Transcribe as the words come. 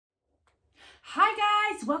Hi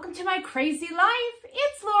guys, welcome to my crazy life.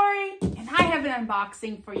 It's Lori and I have an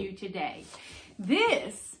unboxing for you today.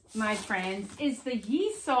 This, my friends, is the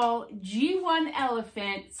Yesoul G1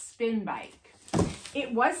 Elephant spin bike.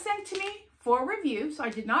 It was sent to me for review, so I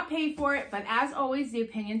did not pay for it, but as always, the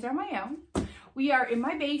opinions are my own. We are in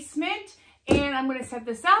my basement and I'm going to set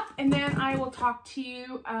this up and then I will talk to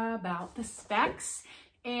you about the specs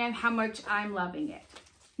and how much I'm loving it.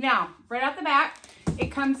 Now, right out the back, it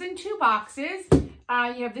comes in two boxes.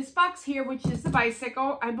 You have this box here, which is the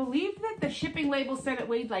bicycle. I believe that the shipping label said it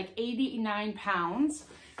weighed like 89 pounds.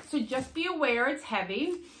 So just be aware it's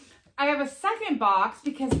heavy. I have a second box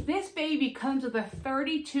because this baby comes with a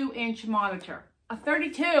 32-inch monitor. A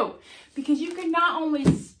 32, because you can not only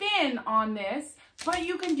spin on this, but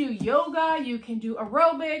you can do yoga, you can do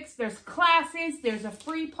aerobics, there's classes, there's a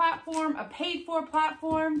free platform, a paid for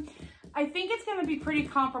platform. I think it's gonna be pretty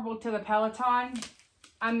comparable to the Peloton.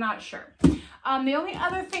 I'm not sure. The only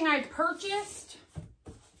other thing I purchased,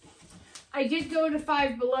 I did go to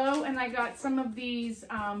Five Below and I got some of these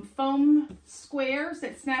foam squares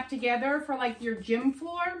that snap together for like your gym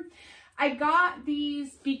floor. I got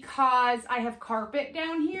these because I have carpet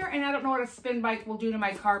down here and I don't know what a spin bike will do to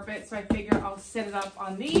my carpet, so I figure I'll set it up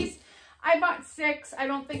on these. I bought 6. I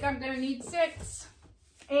don't think I'm gonna need 6,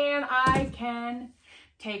 and I can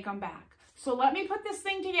take them back. So let me put this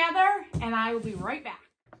thing together and I will be right back.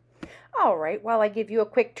 All right, while I give you a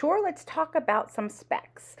quick tour, let's talk about some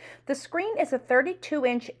specs. The screen is a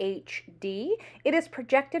 32-inch HD. It is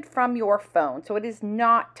projected from your phone, so it is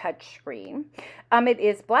not touchscreen. It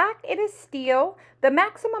is black, it is steel. The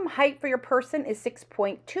maximum height for your person is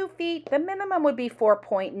 6.2 feet. The minimum would be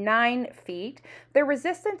 4.9 feet. The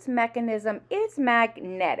resistance mechanism is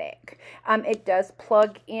magnetic. It does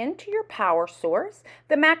plug into your power source.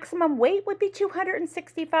 The maximum weight would be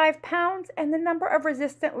 265 pounds, and the number of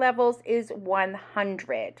resistant levels is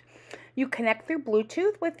 100. You connect through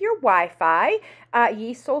Bluetooth with your Wi-Fi.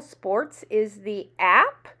 Yesoul Sports is the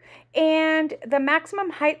app, and the maximum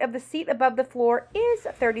height of the seat above the floor is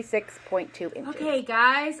 36.2 inches. Okay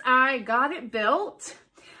guys, I got it built.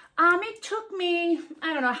 It took me,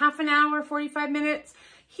 I don't know, half an hour, 45 minutes.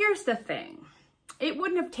 Here's the thing. It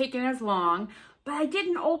wouldn't have taken as long, but I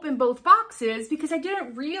didn't open both boxes because I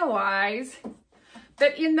didn't realize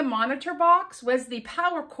that in the monitor box was the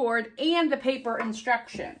power cord and the paper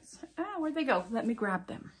instructions. Oh, where'd they go? Let me grab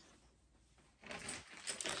them.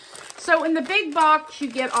 So in the big box, you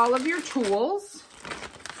get all of your tools,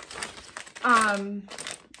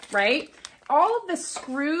 right? All of the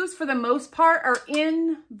screws, for the most part, are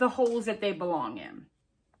in the holes that they belong in.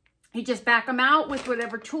 You just back them out with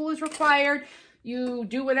whatever tool is required. You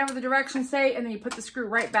do whatever the directions say, and then you put the screw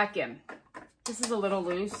right back in. This is a little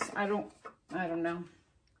loose. I don't know.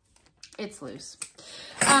 It's loose.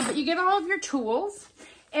 But you get all of your tools.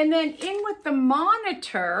 And then in with the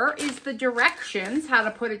monitor is the directions, how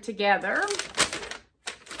to put it together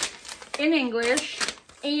in English,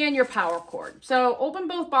 and your power cord. So open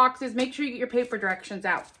both boxes, make sure you get your paper directions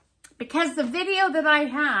out. Because the video that I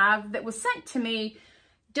have that was sent to me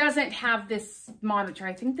doesn't have this monitor.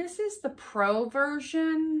 I think this is the Pro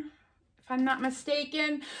version, if I'm not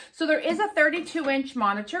mistaken. So there is a 32-inch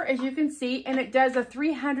monitor, as you can see, and it does a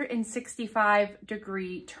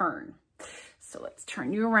 365-degree turn. So let's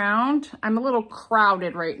turn you around. I'm a little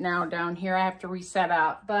crowded right now down here. I have to reset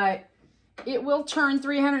up, but it will turn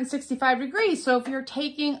 365 degrees. So if you're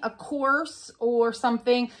taking a course or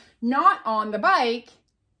something not on the bike,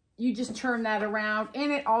 you just turn that around,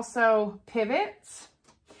 and it also pivots.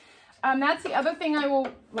 That's the other thing I will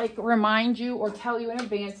remind you or tell you in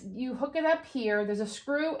advance. You hook it up here. There's a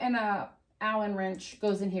screw and a Allen wrench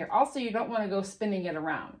goes in here. Also, you don't want to go spinning it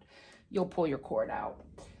around. You'll pull your cord out.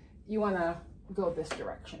 You want to go this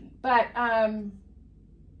direction. But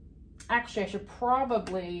actually, I should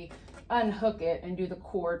probably unhook it and do the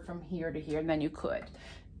cord from here to here, and then you could.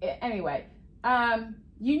 Anyway,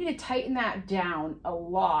 you need to tighten that down a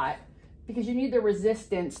lot because you need the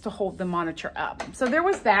resistance to hold the monitor up. So there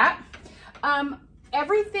was that.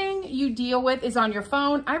 Everything you deal with is on your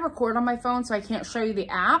phone. I record on my phone, so I can't show you the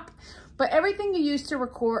app. But everything you use to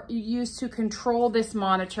record, you use to control this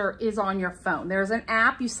monitor is on your phone. There's an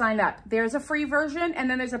app, you sign up. There's a free version, and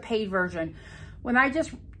then there's a paid version. When I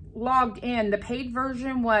just logged in, the paid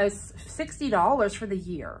version was $60 for the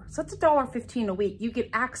year. So it's $1.15 a week. You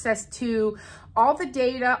get access to all the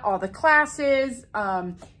data, all the classes.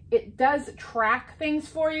 It does track things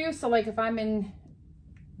for you. So like if I'm in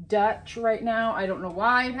Dutch right now, I don't know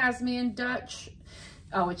why it has me in Dutch.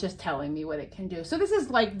 Oh, it's just telling me what it can do. So this is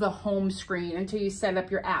like the home screen until you set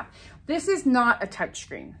up your app. This is not a touch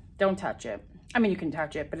screen. Don't touch it. I mean, you can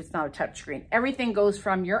touch it, but it's not a touch screen. Everything goes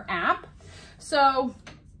from your app. So,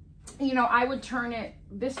 you know, I would turn it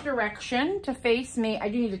this direction to face me. I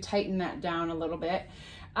do need to tighten that down a little bit,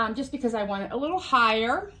 just because I want it a little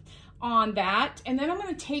higher on that. And then I'm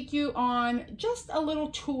going to take you on just a little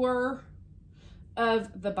tour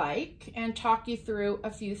of the bike and talk you through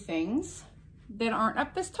a few things that aren't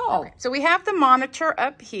up this tall. Okay. So we have the monitor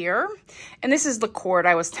up here, and this is the cord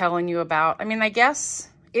I was telling you about. I mean, I guess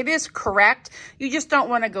it is correct. You just don't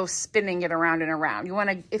want to go spinning it around and around. You want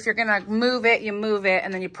to, if you're going to move it, you move it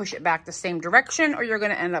and then you push it back the same direction, or you're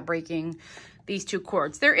going to end up breaking these two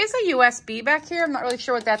cords. There is a USB back here. I'm not really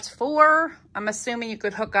sure what that's for. I'm assuming you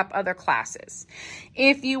could hook up other classes.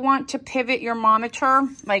 If you want to pivot your monitor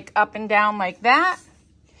like up and down like that,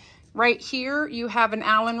 right here, you have an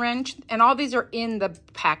Allen wrench, and all these are in the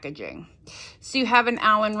packaging. So you have an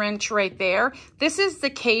Allen wrench right there. This is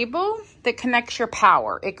the cable that connects your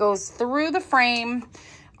power. It goes through the frame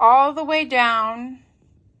all the way down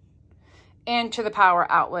into the power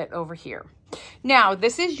outlet over here. Now,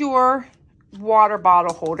 this is your water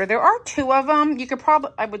bottle holder. There are two of them. You could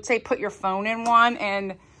probably, I would say, put your phone in one,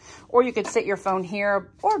 and or you could sit your phone here,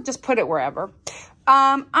 or just put it wherever.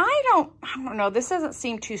 I don't know. This doesn't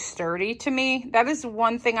seem too sturdy to me. That is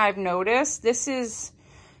one thing I've noticed. This is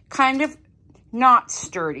kind of not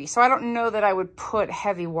sturdy. So I don't know that I would put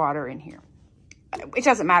heavy water in here. It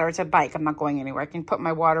doesn't matter. It's a bike. I'm not going anywhere. I can put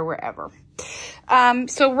my water wherever.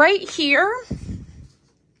 So right here,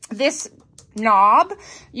 this knob,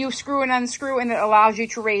 you screw and unscrew, and it allows you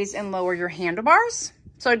to raise and lower your handlebars.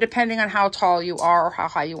 So depending on how tall you are or how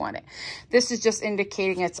high you want it. This is just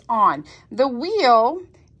indicating it's on. The wheel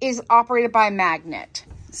is operated by a magnet.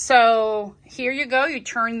 So here you go. You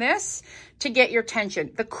turn this to get your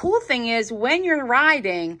tension. The cool thing is when you're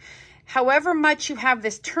riding, however much you have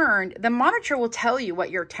this turned, the monitor will tell you what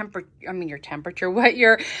your what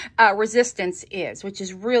your resistance is, which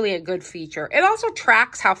is really a good feature. It also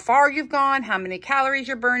tracks how far you've gone, how many calories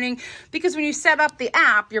you're burning, because when you set up the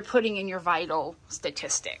app, you're putting in your vital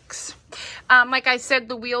statistics. Like I said,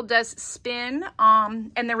 the wheel does spin,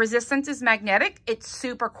 and the resistance is magnetic. It's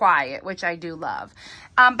super quiet, which I do love.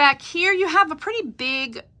 Back here, you have a pretty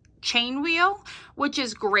big chain wheel, which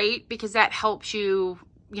is great because that helps you,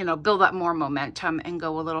 you know, build up more momentum and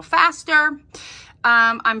go a little faster.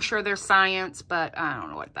 I'm sure there's science, but I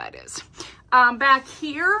don't know what that is. Back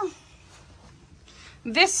here,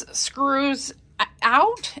 this screws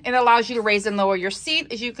out. It allows you to raise and lower your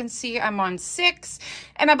seat. As you can see, I'm on 6,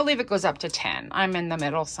 and I believe it goes up to 10. I'm in the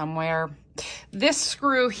middle somewhere. This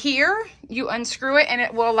screw here, you unscrew it, and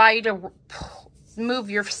it will allow you to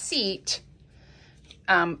move your seat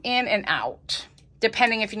in and out,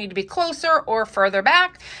 depending if you need to be closer or further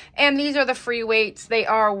back. And these are the free weights. They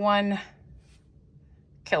are 1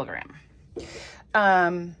 kilogram.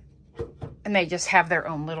 And they just have their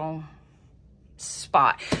own little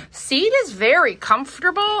spot. Seat is very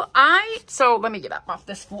comfortable. So let me get up off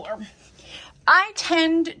this floor. I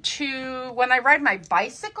tend to, when I ride my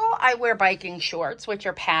bicycle, I wear biking shorts, which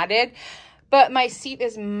are padded, but my seat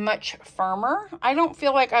is much firmer. I don't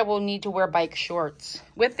feel like I will need to wear bike shorts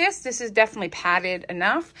with this. This is definitely padded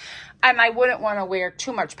enough, and I wouldn't want to wear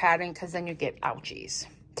too much padding because then you get ouchies.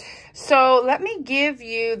 So let me give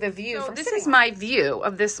you the view. So this is my view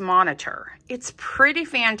of this monitor. It's pretty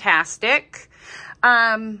fantastic.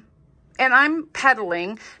 And I'm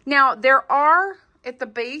pedaling. Now there are at the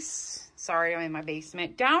base, sorry, I'm in my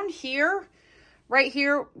basement, down here, right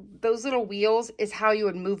here, those little wheels is how you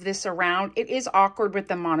would move this around. It is awkward with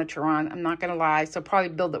the monitor on, I'm not gonna lie, so probably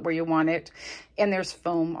build it where you want it. And there's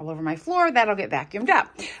foam all over my floor, that'll get vacuumed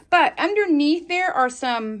up. But underneath there are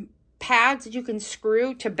some pads that you can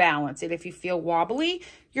screw to balance it. If you feel wobbly,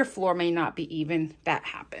 your floor may not be even, that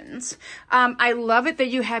happens. I love it that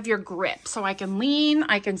you have your grip, so I can lean,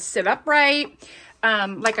 I can sit upright.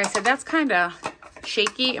 Like I said, that's kind of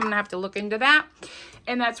shaky. I'm gonna have to look into that.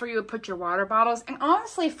 And that's where you would put your water bottles. And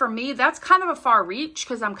honestly, for me, that's kind of a far reach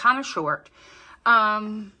because I'm kind of short.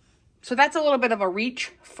 So that's a little bit of a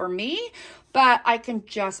reach for me, but I can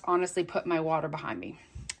just honestly put my water behind me.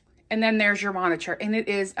 And then there's your monitor, and it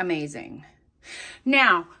is amazing.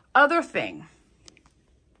 Now, other thing,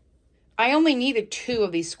 I only needed 2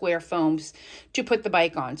 of these square foams to put the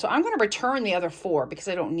bike on. So I'm going to return the other 4 because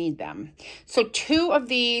I don't need them. So 2 of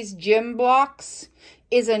these gym blocks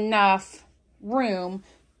is enough room,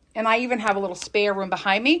 and I even have a little spare room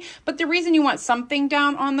behind me. But the reason you want something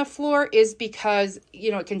down on the floor is because,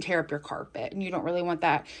 you know, it can tear up your carpet, and you don't really want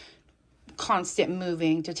that constant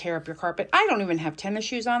moving to tear up your carpet. I don't even have tennis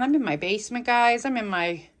shoes on. I'm in my basement, guys. I'm in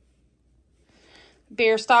my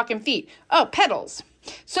bare stocking feet. Oh, pedals.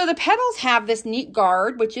 So the pedals have this neat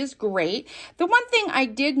guard, which is great. The one thing I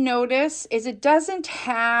did notice is it doesn't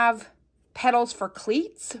have pedals for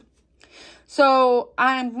cleats. So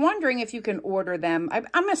I'm wondering if you can order them.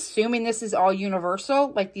 I'm assuming this is all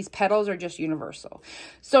universal, like these pedals are just universal.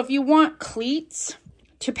 So if you want cleats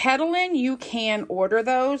to pedal in, you can order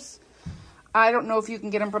those. I don't know if you can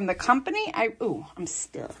get them from the company. Ooh, I'm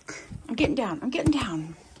stuck. I'm getting down. I'm getting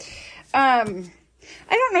down. I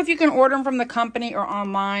don't know if you can order them from the company or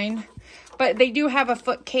online, but they do have a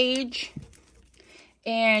foot cage,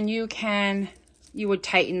 and you would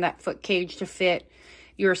tighten that foot cage to fit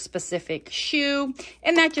your specific shoe,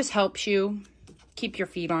 and that just helps you keep your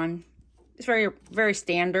feet on. It's very, very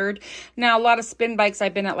standard. Now, a lot of spin bikes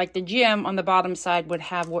I've been at, like the gym, on the bottom side would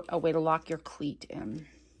have a way to lock your cleat in.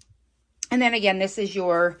 And then again, this is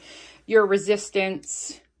your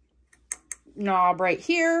resistance knob right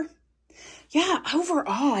here. Yeah,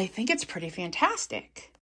 overall, I think it's pretty fantastic.